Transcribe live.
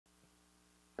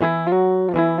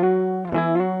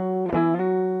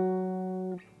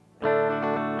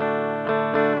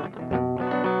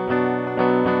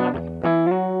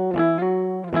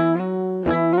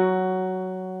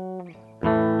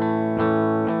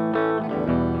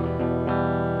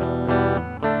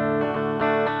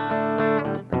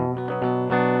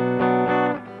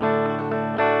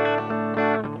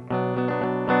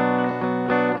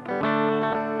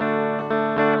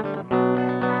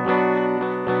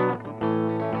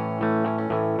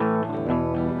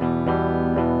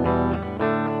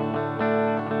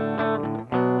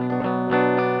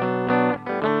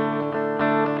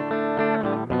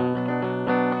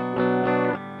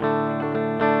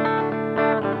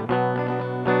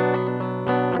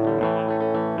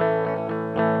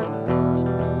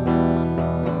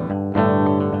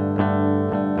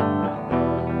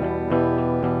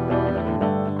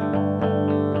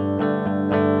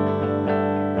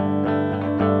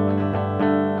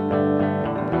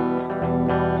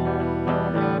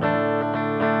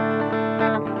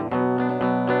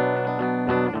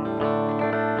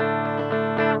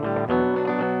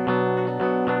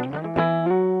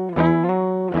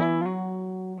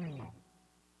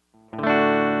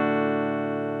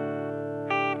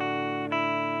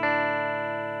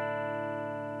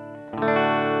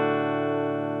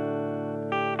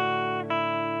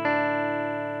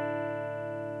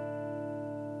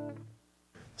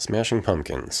Smashing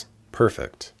Pumpkins,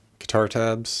 Perfect, Guitar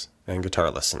Tabs, and Guitar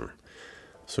Lesson.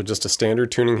 So just a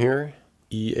standard tuning here,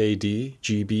 E, A, D,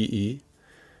 G, B, E,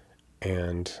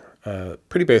 and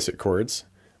pretty basic chords.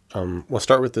 We'll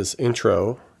start with this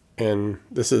intro, and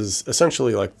this is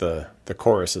essentially like the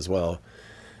chorus as well.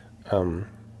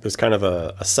 There's kind of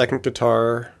a second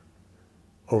guitar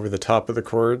over the top of the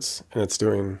chords, and it's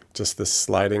doing just this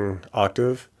sliding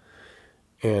octave,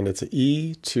 and it's an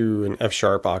E to an F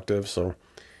sharp octave. So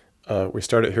we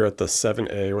start it here at the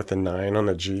 7A with the 9 on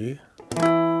the G,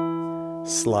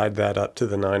 slide that up to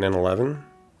the 9 and 11,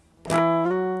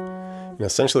 and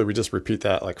essentially we just repeat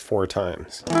that like 4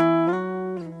 times.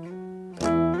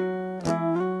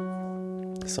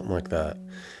 Something like that.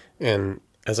 And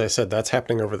as I said, that's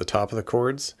happening over the top of the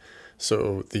chords.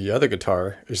 So the other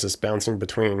guitar is just bouncing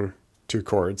between 2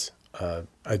 chords, a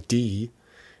D,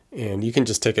 and you can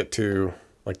just take it to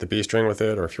like the B string with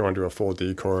it, or if you want to do a full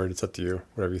D chord, it's up to you,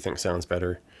 whatever you think sounds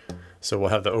better. So we'll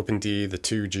have the open D, the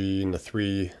 2 G, and the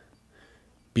 3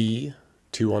 B,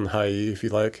 2 on the high E if you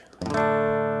like.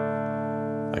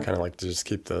 I kind of like to just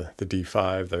keep the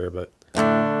D5 there, but,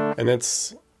 and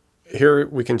it's, here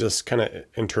we can just kind of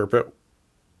interpret,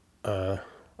 I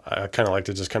kind of like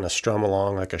to just kind of strum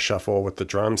along like a shuffle with the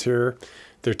drums here.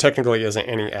 There technically isn't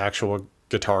any actual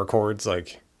guitar chords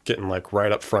like getting like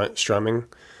right up front strumming.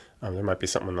 There might be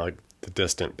something like the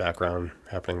distant background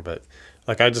happening, but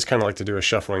like I just kind of like to do a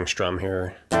shuffling strum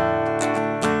here.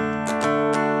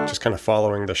 Just kind of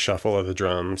following the shuffle of the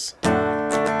drums.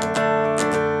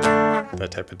 That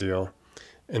type of deal.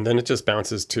 And then it just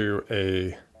bounces to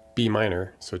a B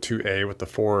minor. So 2A with the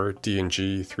 4, D and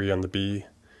G, 3 on the B.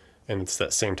 And it's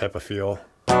that same type of feel.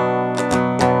 All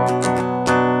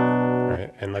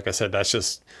right, and like I said, that's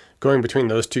just going between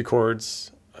those 2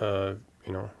 chords,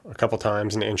 you know, a couple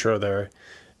times in the intro there,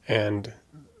 and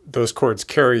those chords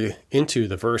carry into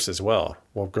the verse as well.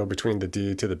 We'll go between the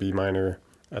D to the B minor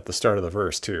at the start of the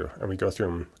verse too, and we go through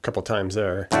them a couple times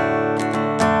there. All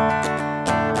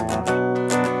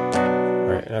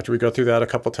right, and after we go through that a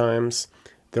couple times,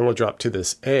 then we'll drop to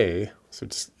this A. So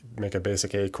just make a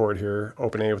basic A chord here,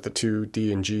 open A with the 2,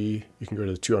 D and G. You can go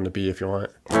to the 2 on the B if you want.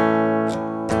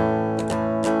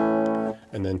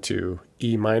 And then to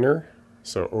E minor.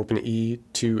 So open E,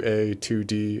 2A,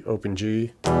 2D, open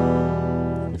G.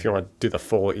 If you want to do the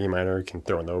full E minor, you can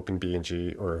throw in the open B and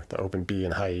G, or the open B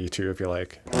and high E too if you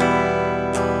like. Right.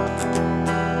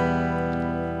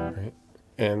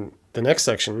 And the next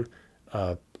section,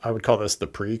 I would call this the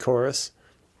pre-chorus.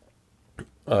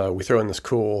 We throw in this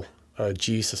cool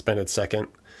G suspended second,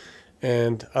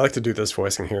 and I like to do this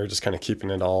voicing here, just kind of keeping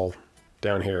it all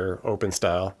down here, open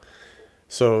style.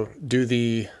 So do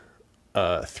the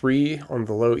 3 on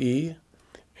the low E,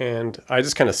 and I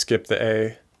just kind of skip the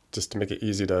A just to make it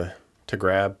easy to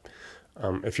grab.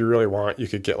 If you really want, you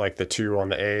could get like the 2 on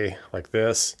the A like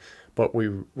this, but we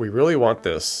really want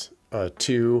this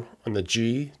 2 on the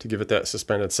G to give it that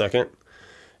suspended second,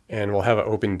 and we'll have an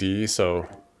open D. So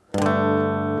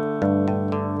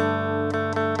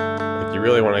like you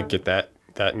really want to get that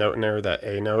note in there, that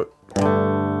A note.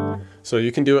 So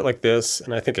you can do it like this,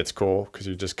 and I think it's cool because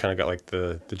you just kind of got like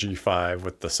the G5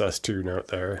 with the sus2 note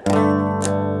there.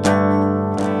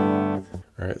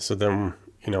 All right, so then,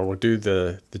 you know, we'll do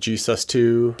the G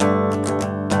sus2.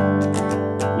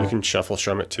 You can shuffle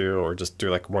strum it too, or just do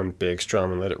like one big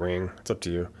strum and let it ring. It's up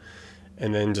to you.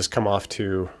 And then just come off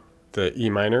to the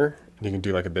E minor. You can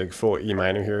do like a big full E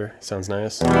minor here. Sounds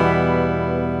nice.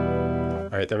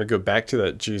 All right, then we go back to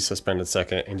that G suspended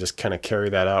second and just kind of carry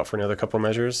that out for another couple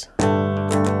measures.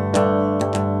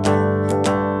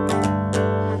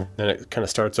 Then it kind of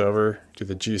starts over to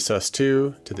the G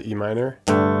sus2 to the E minor.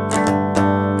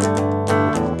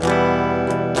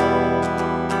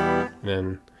 And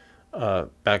then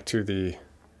back to the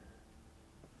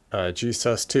G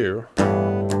sus2.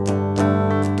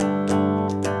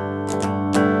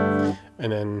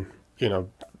 And then, you know,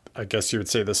 I guess you would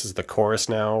say this is the chorus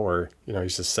now, or, you know,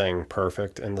 he's just saying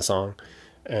perfect in the song.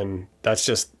 And that's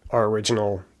just our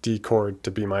original D chord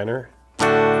to B minor. All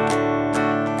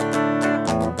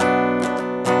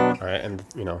right, and,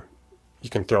 you know, you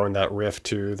can throw in that riff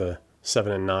to the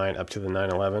 7 and 9 up to the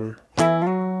 9-11.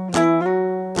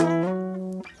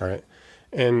 All right,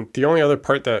 and the only other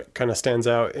part that kind of stands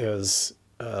out is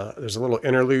there's a little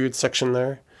interlude section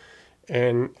there,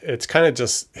 and it's kind of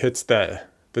just hits the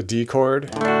D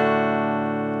chord,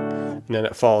 and then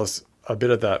it follows a bit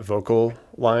of that vocal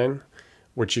line,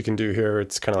 which you can do here.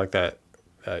 It's kind of like that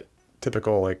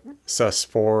typical like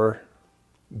sus4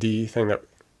 D thing that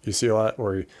you see a lot,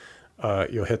 where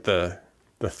you'll hit the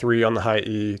 3 on the high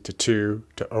E to 2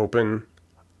 to open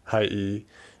high E,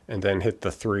 and then hit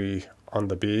the 3 on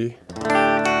the B.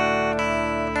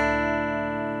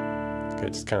 Okay,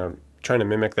 just kind of trying to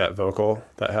mimic that vocal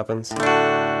that happens.